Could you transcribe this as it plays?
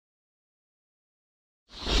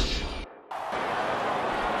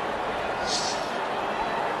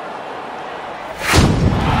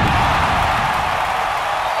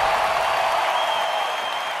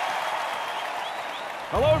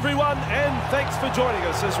everyone, and thanks for joining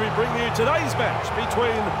us as we bring you today's match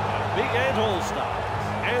between the Big Ant All-Stars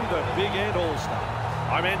and the Big Ant All-Stars.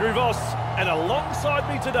 I'm Andrew Voss, and alongside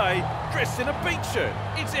me today, dressed in a beach shirt,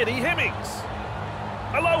 it's Eddie Hemmings.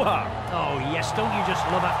 Aloha! Oh yes, don't you just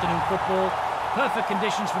love afternoon football? Perfect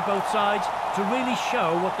conditions for both sides to really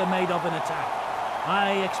show what they're made of in attack.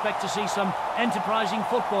 I expect to see some enterprising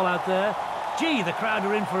football out there. Gee, the crowd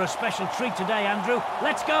are in for a special treat today, Andrew.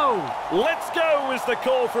 Let's go! Let's go is the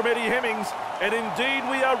call from Eddie Hemmings. And indeed,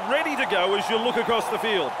 we are ready to go as you look across the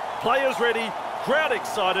field. Players ready, crowd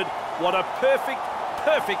excited. What a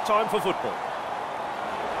perfect time for football.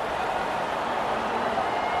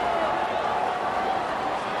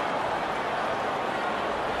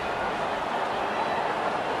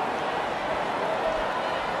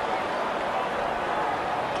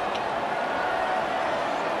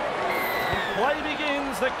 Play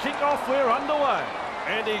begins, the kick-off, we're underway.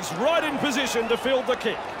 And he's right in position to field the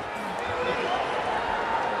kick.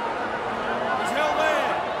 He's held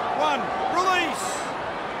there. One, release.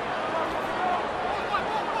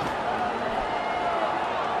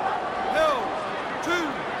 Held, two.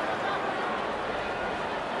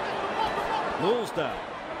 Woolsdale,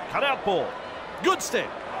 cut out ball. Good step.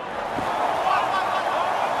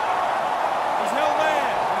 He's held there.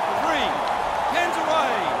 Three, hands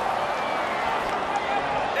away.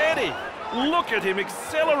 Eddie, look at him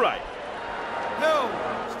accelerate. Held.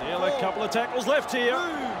 Still a couple of tackles left here.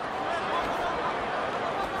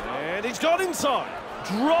 And he's got inside.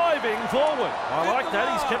 Driving forward. I like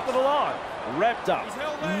that, he's kept it alive. Wrapped up.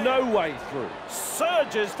 No way through.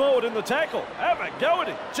 Surges forward in the tackle. Have a go at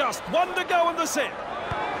it. Just one to go in the set.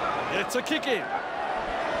 It's a kick in.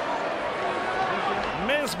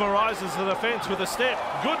 Mesmerises the defence with a step.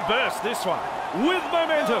 Good burst this one. With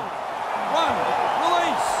momentum. One,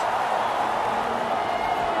 release.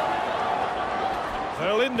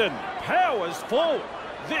 Verlinden powers forward.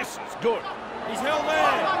 This is good. He's held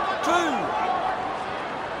there. Two.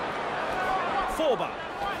 Forbar.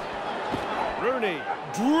 Rooney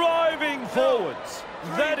driving forwards.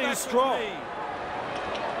 That is strong.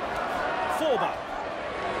 Forbar.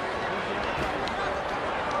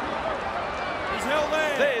 He's held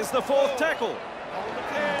there. There's the fourth tackle.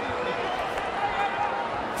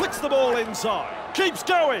 Flicks the ball inside. Keeps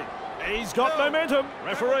going. He's got momentum.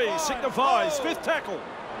 Referee signifies fifth tackle.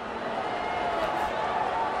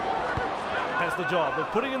 Has the job of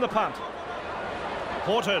putting in the punt.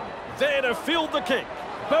 Horton there to field the kick.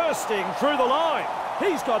 Bursting through the line.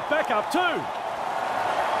 He's got backup too.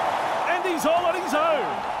 And he's all on his own.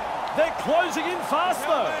 They're closing in fast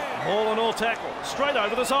though. All and all tackle. Straight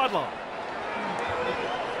over the sideline.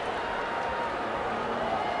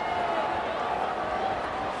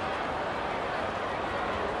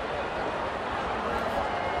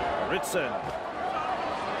 Ritson.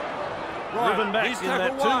 Driven back in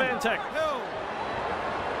that two-man tackle.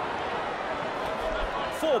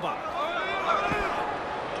 Forbar.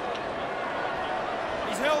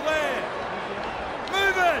 He's held there.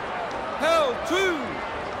 Move it. Held, two.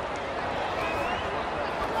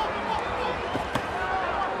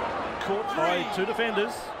 Caught by two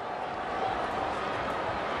defenders.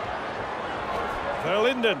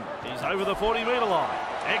 Verlinden. He's over the 40-metre line.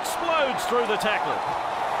 Explodes through the tackle.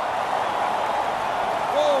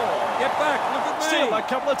 Oh, get back, look at me. Still a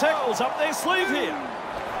couple of tackles up their sleeve here.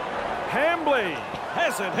 Hambley,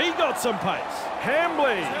 hasn't he got some pace?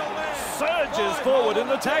 Hambley surges forward in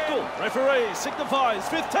the tackle. Referee signifies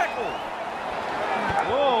fifth tackle.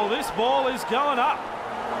 Oh, this ball is going up.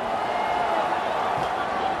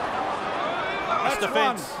 Nice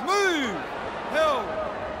defence. Move. Held.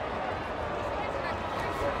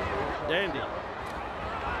 Dandy.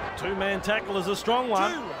 Two-man tackle is a strong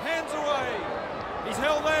one. Two, hands away. He's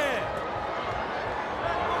held there.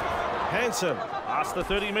 Hanson past the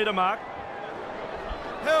 30-metre mark.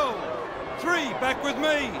 Held. Three, back with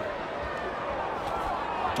me.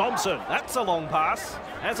 Thompson, that's a long pass.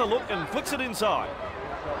 Has a look and flicks it inside.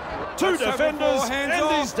 Two defenders and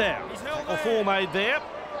he's down. A four made there.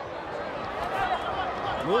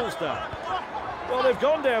 Woolsdale. Well, they've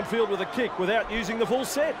gone downfield with a kick without using the full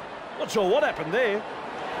set. Not sure what happened there.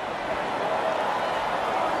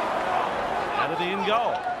 In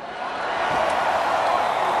goal.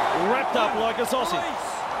 Wrapped up like a sausage.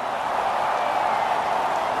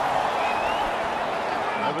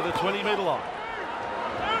 Over the 20-metre line.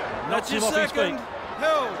 Knocks him off his feet.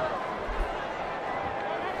 Held.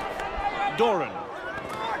 Doran.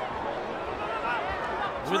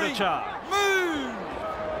 With a charge. Move.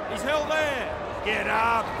 He's held there. Get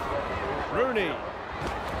up. Rooney.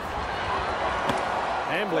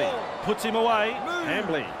 Hambley puts him away.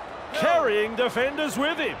 Hambley carrying defenders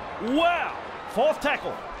with him. Wow! Fourth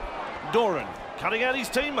tackle. Doran cutting out his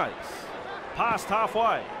teammates. Past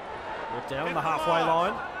halfway. Brought down the halfway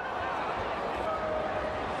line.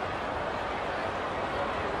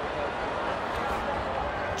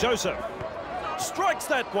 Joseph strikes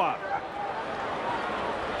that one.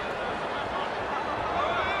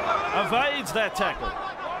 Evades that tackle.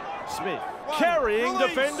 Smith carrying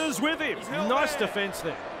defenders with him. Nice defence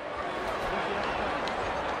there.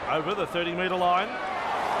 Over the 30-metre line.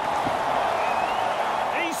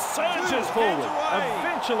 He surges forward,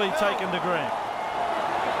 eventually taken to ground.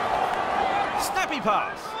 Snappy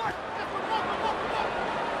pass.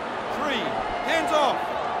 3, hands off.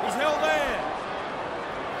 He's held there.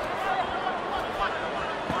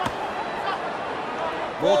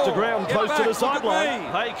 Brought to ground close to the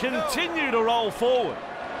sideline. They continue to roll forward.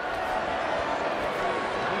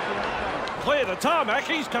 Clear the tarmac,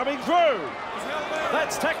 he's coming through.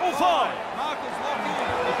 That's tackle 5.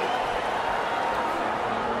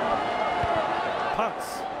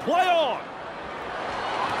 Punts. Play on.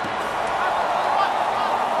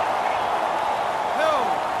 Held.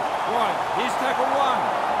 Right, here's tackle 1.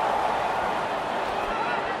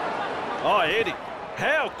 Oh, Eddie,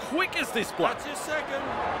 how quick is this bloke? That's his second.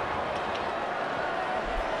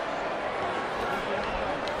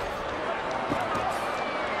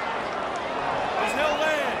 He's held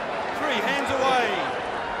there. 3, hands away.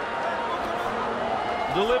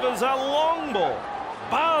 Delivers a long ball.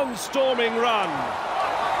 Barnstorming run.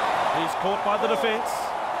 He's caught by the defence.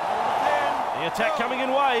 The attack coming in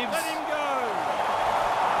waves. Let him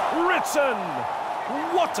go. Ritson.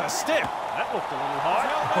 What a step. That looked a little high.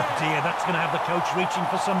 Oh dear, that's going to have the coach reaching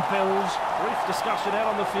for some pills. Brief discussion out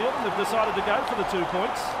on the field and they've decided to go for the 2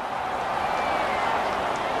 points.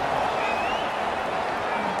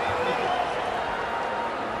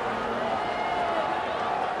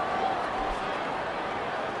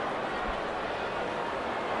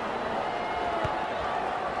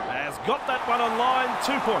 Has got that one on line,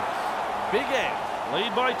 2 points. Big Ant,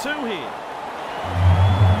 lead by 2 here.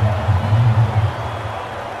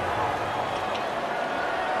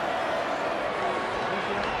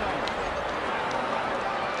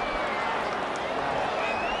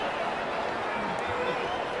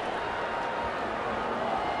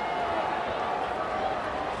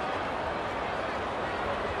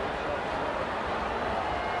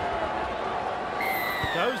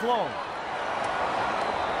 Goes long.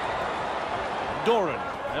 Doran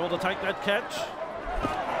able to take that catch.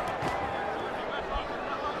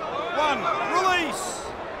 1, release.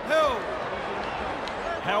 Held.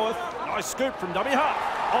 Howarth, nice scoop from dummy half.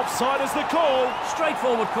 Offside is the call.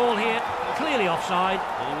 Straightforward call here, clearly offside.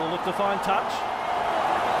 He will look to find touch.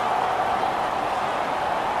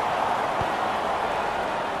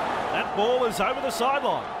 That ball is over the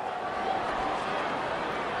sideline.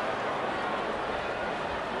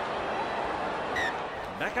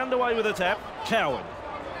 Back underway with a tap. Cowan.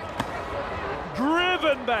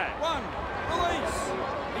 Driven back. 1, release.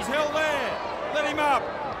 He's held there. Let him up.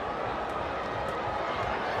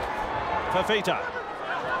 Fafita.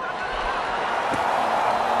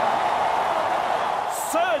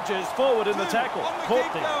 Surges forward in the tackle.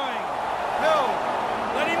 Caught there. Held.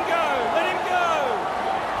 Let him go. Let him go.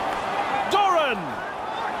 Doran.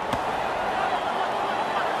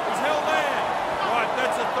 He's held there. Right,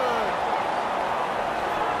 that's a 3rd.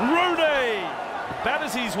 Rooney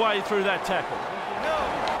batters his way through that tackle.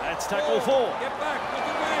 That's tackle 4. Get back, look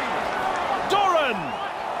at me. Doran!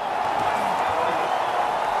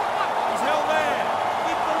 He's held there.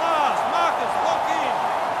 Hit the last. Marcus, lock in.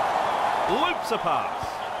 Loops a pass.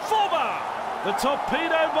 Former! The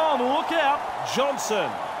torpedo bomb, look out. Johnson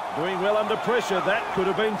doing well under pressure. That could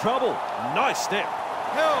have been trouble. Nice step.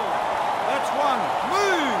 Held. That's 1.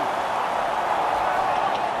 Move.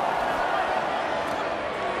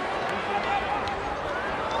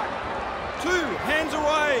 Hands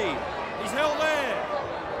away. He's held there.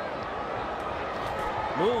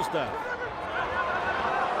 Millsdale.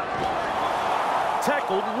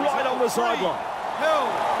 Tackled right on the sideline.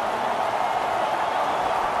 Held.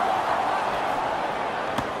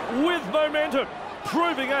 With momentum,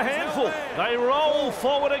 proving a handful. They roll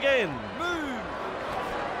forward again. Move.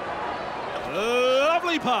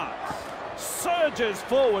 Lovely pass. Surges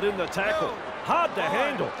forward in the tackle. Hard to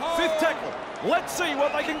handle. 5th tackle. Let's see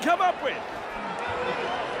what they can come up with.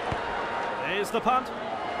 There's the punt.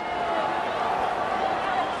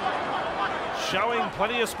 Showing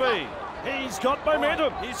plenty of speed. He's got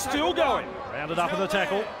momentum. He's still going. Rounded up in the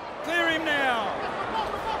tackle. Clear him now.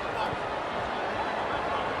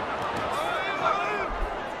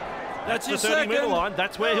 That's the his 30-metre second. line.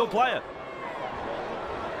 That's where he'll play it.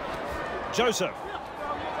 Joseph.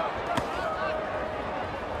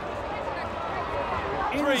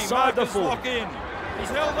 Three, Inside the Marcus, full. lock in. He's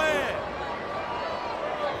held there.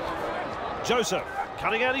 Joseph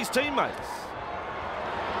cutting out his teammates.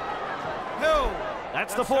 Held.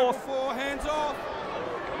 That's the fourth. Four, hands off.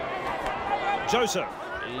 Joseph,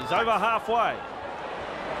 he's over halfway.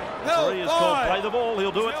 Held, Three is called five. play the ball.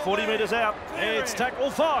 He'll do it 40 metres out. It's tackle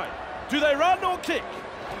 5. Do they run or kick?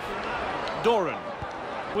 Doran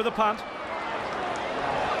with a punt.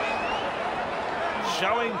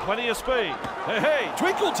 Showing plenty of speed. Hey,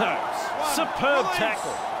 twinkle toes. Superb release.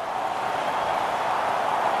 tackle.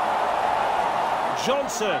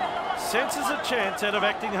 Johnson senses a chance out of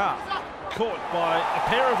acting half. Caught by a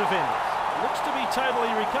pair of defenders. Looks to be totally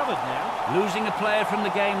recovered now. Losing a player from the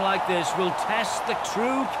game like this will test the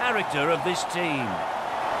true character of this team.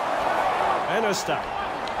 Anasta.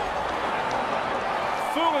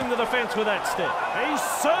 Fooling the defence with that step. He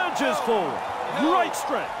surges forward. Great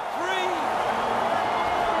strength.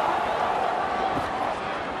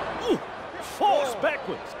 3. Ooh, forced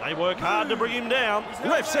backwards. They work hard to bring him down.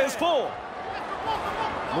 Ref says 4.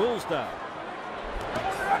 Woolsdale.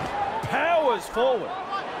 Powers forward.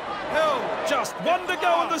 Held. Just one to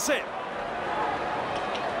go in the set.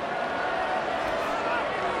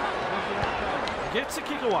 Gets a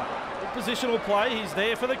kick away. Positional play, he's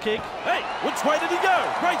there for the kick. Hey, which way did he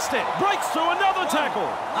go? Great step, breaks through another tackle.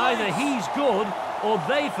 Either he's good or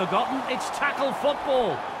they've forgotten it's tackle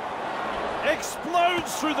football.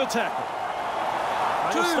 Explodes through the tackle.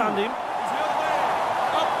 They stunned him. He's held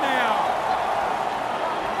there. Up now.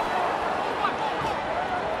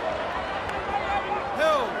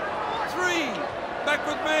 Held. 3. Back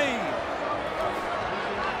with me.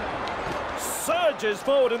 Surges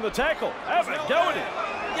forward in the tackle. Have a go at him.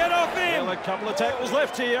 Get off him. Well, a couple of tackles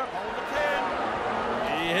left here. Hold the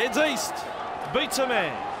 10. He heads east. Beats a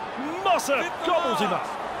man. Mossop gobbles him up.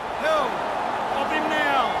 Held. Off him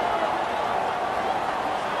now.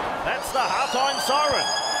 That's the half-time siren.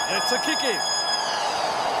 It's a kick-in.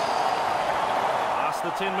 Past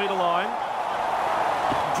the 10-metre line.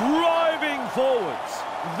 Driving forwards.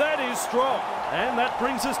 That is strong. And that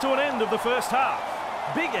brings us to an end of the first half.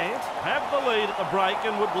 Big Ant have the lead at the break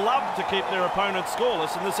and would love to keep their opponents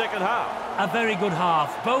scoreless in the second half. A very good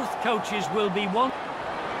half. Both coaches will be one.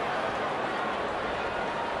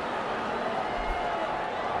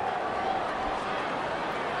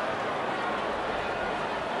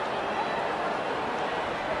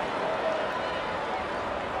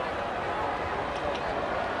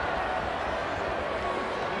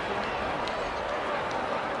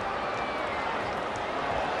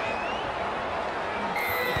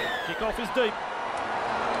 Off is deep.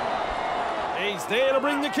 He's there to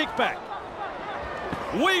bring the kick back.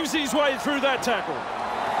 Weaves his way through that tackle.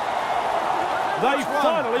 They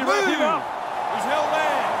finally wrap him up. He's held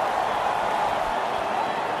there.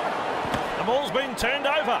 The ball's been turned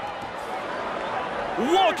over.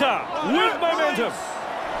 Walker with momentum.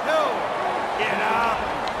 Held. Get up.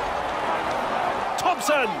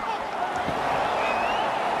 Thompson.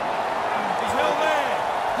 He's held there.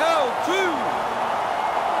 Held. 2.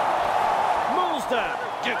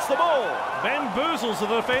 Gets the ball. Bamboozles the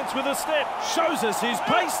defence with a step. Shows us his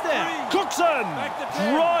pace now. Cookson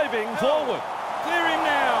driving forward. Clear him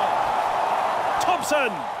now.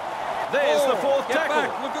 Thompson. There's the fourth Get tackle.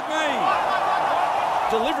 back. Look at me.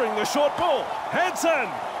 Delivering the short ball. Hansen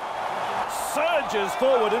surges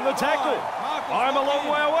forward in the tackle. I'm a long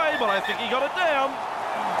way away, but I think he got it down.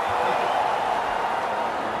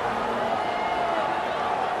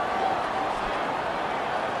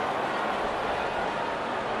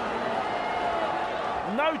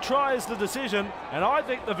 No try is the decision, and I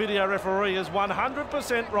think the video referee is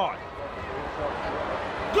 100% right.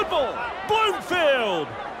 Good ball, Bloomfield!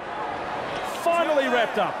 Finally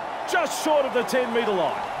wrapped up, just short of the 10-metre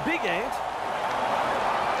line. Big Ant.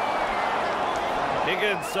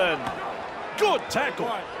 Higginson. Good tackle.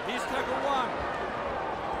 Right. Here's tackle 1.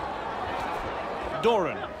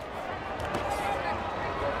 Doran.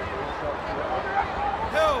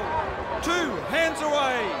 Held. 2. Hands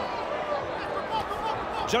away.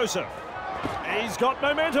 Joseph. He's got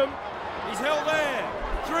momentum. He's held there.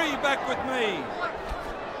 3. Back with me.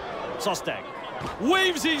 Sostag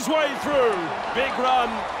weaves his way through. Big run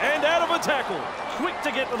and out of a tackle. Quick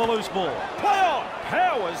to get to the loose ball. Play on.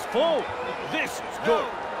 Powers forward. This is good.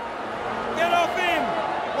 Get off him.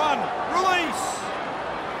 1. Release.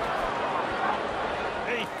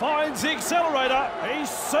 He finds the accelerator. He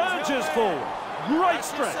surges forward. Great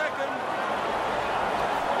strength.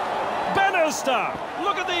 Bannister.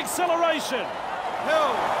 Look at the acceleration.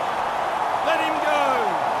 Held. Let him go.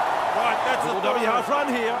 Right, that's Little a dummy throw. half run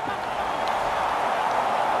here.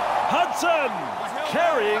 Hudson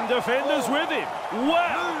carrying defenders with him.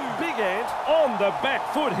 Wow, big Ant on the back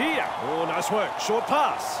foot here. Oh, nice work, short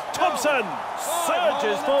pass. Thompson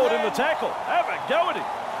surges forward in the tackle. Have a go at him.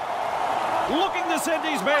 Looking to send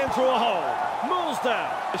his man through a hole. Millsdale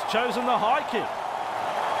has chosen the high kick.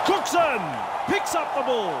 Cookson picks up the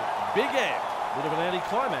ball. Big Ant. Bit of an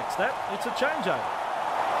anti-climax that. It's a changeover.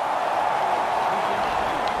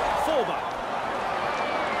 Forber.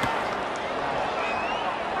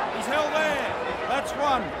 He's held there. That's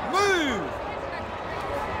one. Move.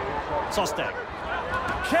 Sostak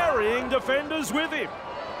carrying defenders with him.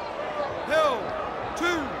 Held. 2.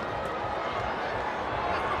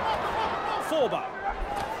 Forber.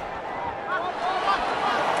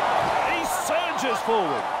 He surges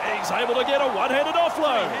forward. He's able to get a one-handed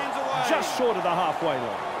offload. Hands away. Just short of the halfway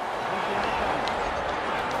line.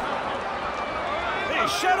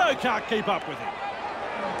 His shadow can't keep up with him.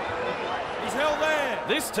 He's held there.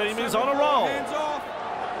 This team is on a roll. Hands off.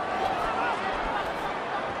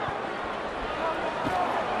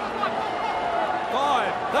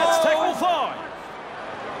 Five. That's tackle 5.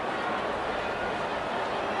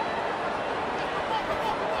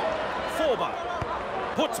 Forber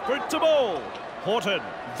puts boot to ball. Horton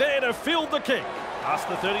there to field the kick. Past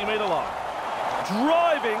the 30-metre line.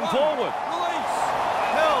 Driving forward. Release.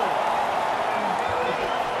 Held.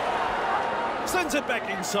 Sends it back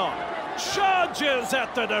inside. Charges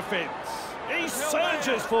at the defence. He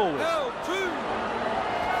surges forward. Held. 2.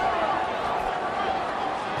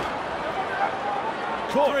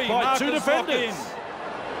 Caught 3. by 2 Marcus defenders. lock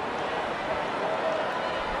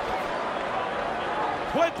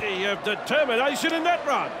Plenty of determination in that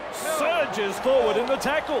run. Surges forward in the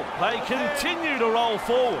tackle. They continue to roll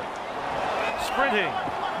forward. Sprinting.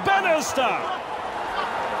 Bannister.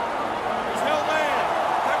 He's held there.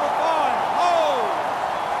 Tackle 5. Hold.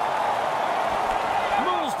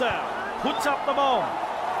 Millsdale puts up the bomb.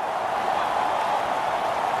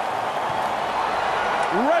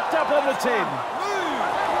 Wrapped up on the 10. Move.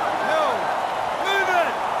 Held. Move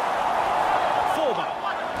it. Forber.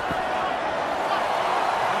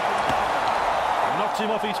 Knocks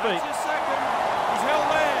him off his feet. That's his second. He's held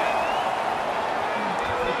there.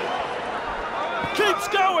 Keeps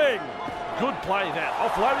going. Good play that.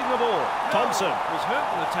 Offloading the ball. Thompson was hurt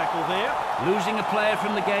in the tackle there. Losing a player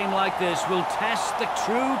from the game like this will test the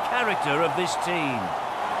true character of this team.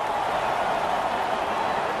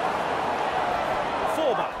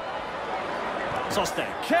 Forber.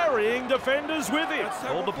 Sostak carrying defenders with him.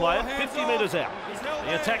 All the play at 50 metres out.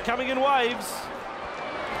 The attack coming in waves.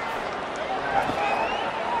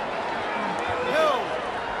 Held.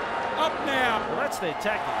 Up now. Well, that's their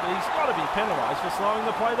tactic, but he's got to be penalised for slowing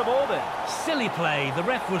the play the ball there. Silly play. The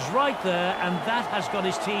ref was right there, and that has got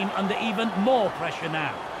his team under even more pressure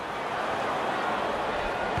now.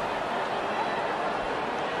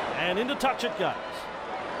 And into touch it goes.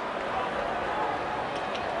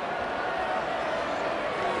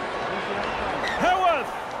 Howarth.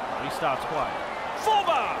 He starts play.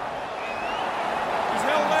 Forber. He's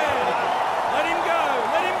held there. Let him go.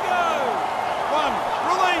 Let him go. 1.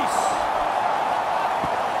 Release.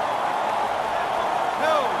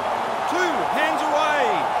 Held. 2. Hands away.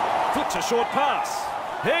 Flicks a short pass.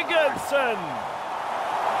 Higginson.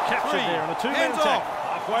 Captured 3. there on a 2-man Hands attack.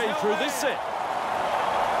 off. Halfway He's through held this there. set.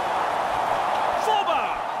 Forber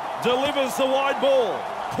delivers the wide ball.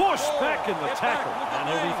 Push back in the Get tackle. back, And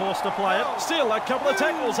he'll be forced to play it. Still a couple of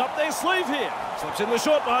tackles up their sleeve here. Slips in the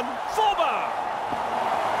short one. Forber.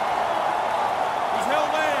 He's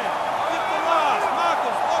held there. Get the last.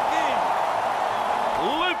 Marcus, lock in.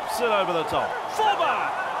 Loops it over the top. Forber.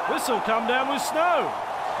 This will come down with snow.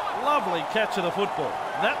 Lovely catch of the football.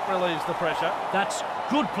 That relieves the pressure. That's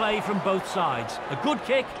good play from both sides. A good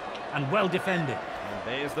kick and well defended. And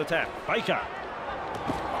there's the tap. Baker.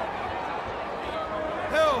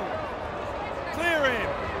 Held. Clear him.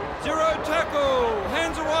 0 tackle.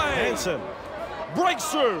 Hands away. Hanson breaks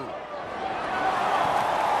through.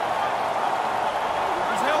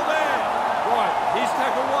 He's held there. Right. Here's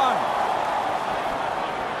tackle 1.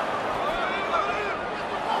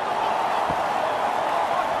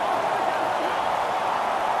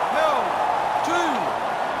 Held. 2.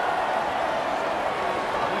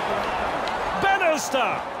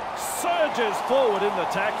 Bannister surges forward in the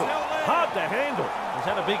tackle. Hard to handle. He's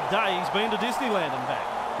had a big day. He's been to Disneyland and back.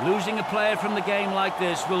 Losing a player from the game like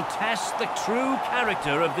this will test the true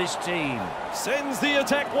character of this team. Sends the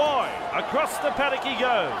attack wide. Across the paddock he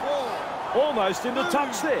goes. 4. Almost into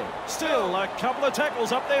touch there. Still a couple of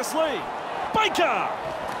tackles up their sleeve. Baker!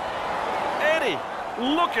 Eddie,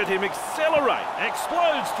 look at him accelerate.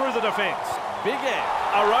 Explodes through the defence. Big Ant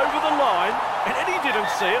are over the line. And Eddie didn't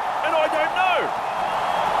see it, and I don't know.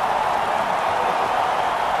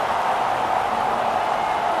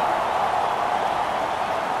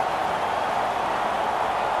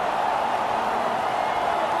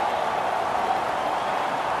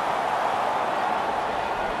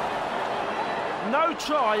 No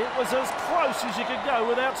try, it was as close as you could go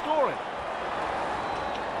without scoring.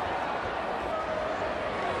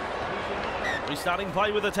 Restarting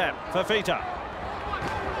play with a tap for Fita.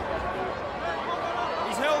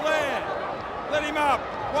 He's held there. Let him up.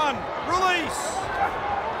 One. Release.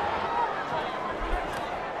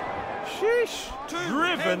 Sheesh. Two.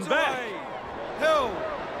 Driven back. Away. Held.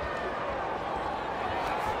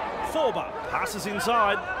 Forba passes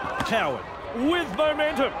inside. Coward with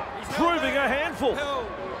momentum. Proving a handful. Held.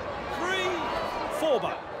 Three.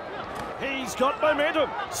 Forba. He's got momentum.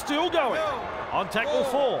 Still going. Held. On tackle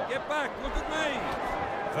four. Get back. Look at me.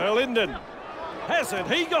 Verlinden. Hasn't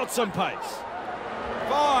he got some pace?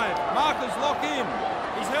 5. Markers lock in.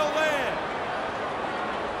 He's held there.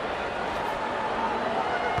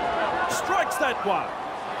 Strikes that one.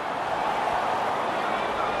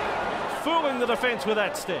 Fooling the defence with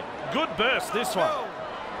that step. Good burst this one. Held.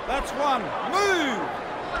 That's one. Move.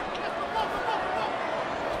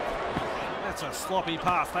 That's a sloppy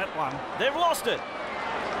pass, that one. They've lost it.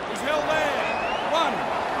 He's held there. One.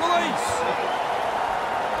 Release.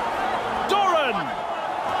 Doran.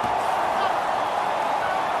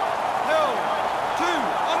 Held. Two.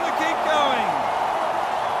 On the keep going.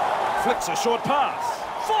 Flicks a short pass.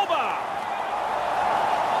 Forba.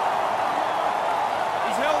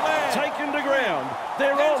 He's held there. Taken to ground.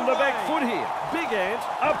 They're Hands on the back away. foot here. Big Ant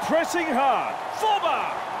are pressing hard.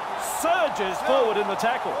 Forba surges forward in the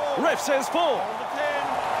tackle. Ref says four. Hold the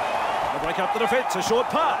 10. They break up the defence. A short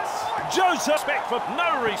pass. Joseph.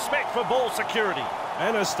 No respect for ball security.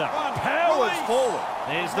 Annister One. powers Release. forward.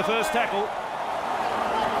 There's the first tackle.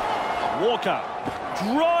 Walker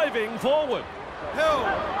driving forward. Held.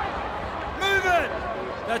 Move it.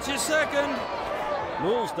 That's your second.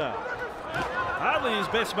 Millsdale. Hardly his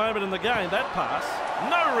best moment in the game, that pass.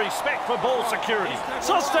 No respect for ball security.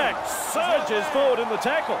 Sostak surges forward in the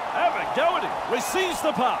tackle. Have a go at him. Receives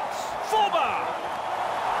the pass. Forba.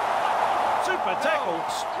 Super tackle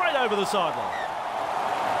straight over the sideline.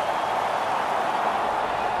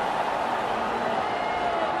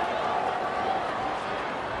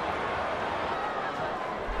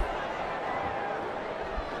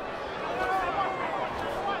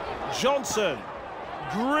 Johnson.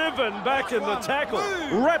 Driven back in the tackle.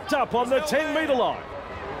 Wrapped up on the 10-metre line.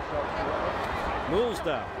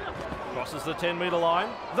 Millsdale crosses the 10-metre line.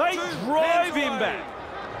 They drive him back.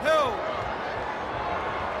 Held.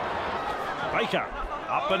 Baker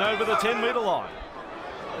up and over the 10-metre line.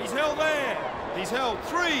 He's held there. He's held.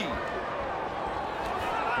 3.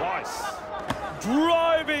 Rice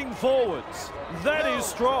driving forwards. That is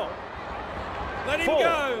strong. Let him 4.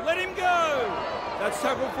 go. Let him go. That's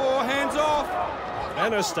tackle 4. Hands off.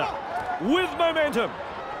 Annister with momentum.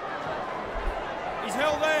 He's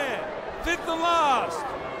held there. 5th and last.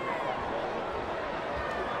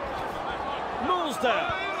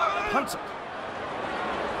 Millsdale punts it.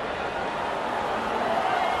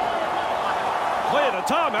 Clear to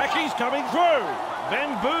tarmac. He's coming through.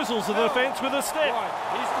 Bamboozles the defence with a step. Right.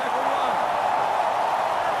 He's tackle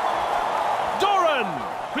 1. Doran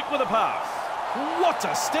quick with a pass. What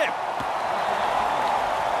a step.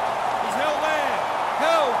 He's held there.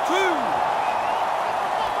 Held.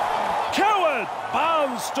 2. Coward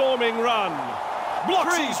barnstorming run.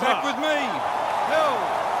 Blocks 3. his Back run. with me. Held.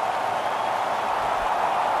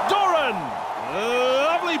 Doran.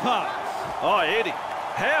 Lovely pass. Oh, Eddie.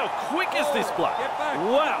 How quick is this bloke? Get back.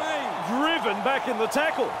 Wow. With me. Driven back in the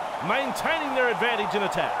tackle. Maintaining their advantage in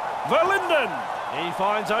attack. Verlinden. He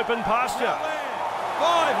finds open pasture. Held there.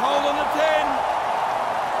 5. Hold on the 10.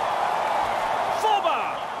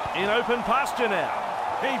 Forba in open pasture now.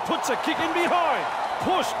 He puts a kick in behind.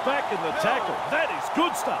 Pushed back in the tackle. That is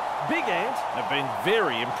good stuff. Big Ant have been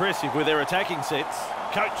very impressive with their attacking sets.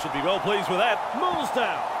 Coach should be well pleased with that.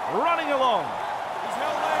 Millsdale running along. He's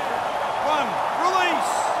held there. 1.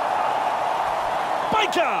 Release.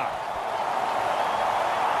 Baker!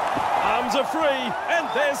 Arms are free, and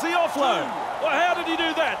there's the offload. Well, how did he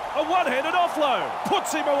do that? A one-handed offload.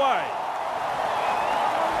 Puts him away.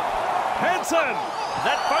 Hansen.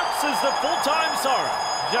 That, folks, is the full-time siren.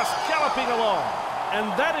 Just galloping along. And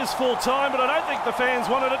that is full-time, but I don't think the fans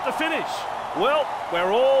wanted it to finish. Well,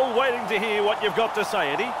 we're all waiting to hear what you've got to say,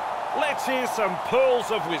 Eddie. Let's hear some pearls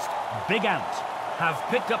of wisdom. Big Ant have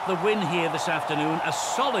picked up the win here this afternoon. A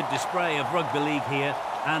solid display of rugby league here,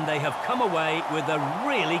 and they have come away with a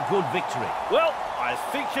really good victory. Well, I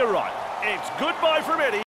think you're right. It's goodbye from Eddie.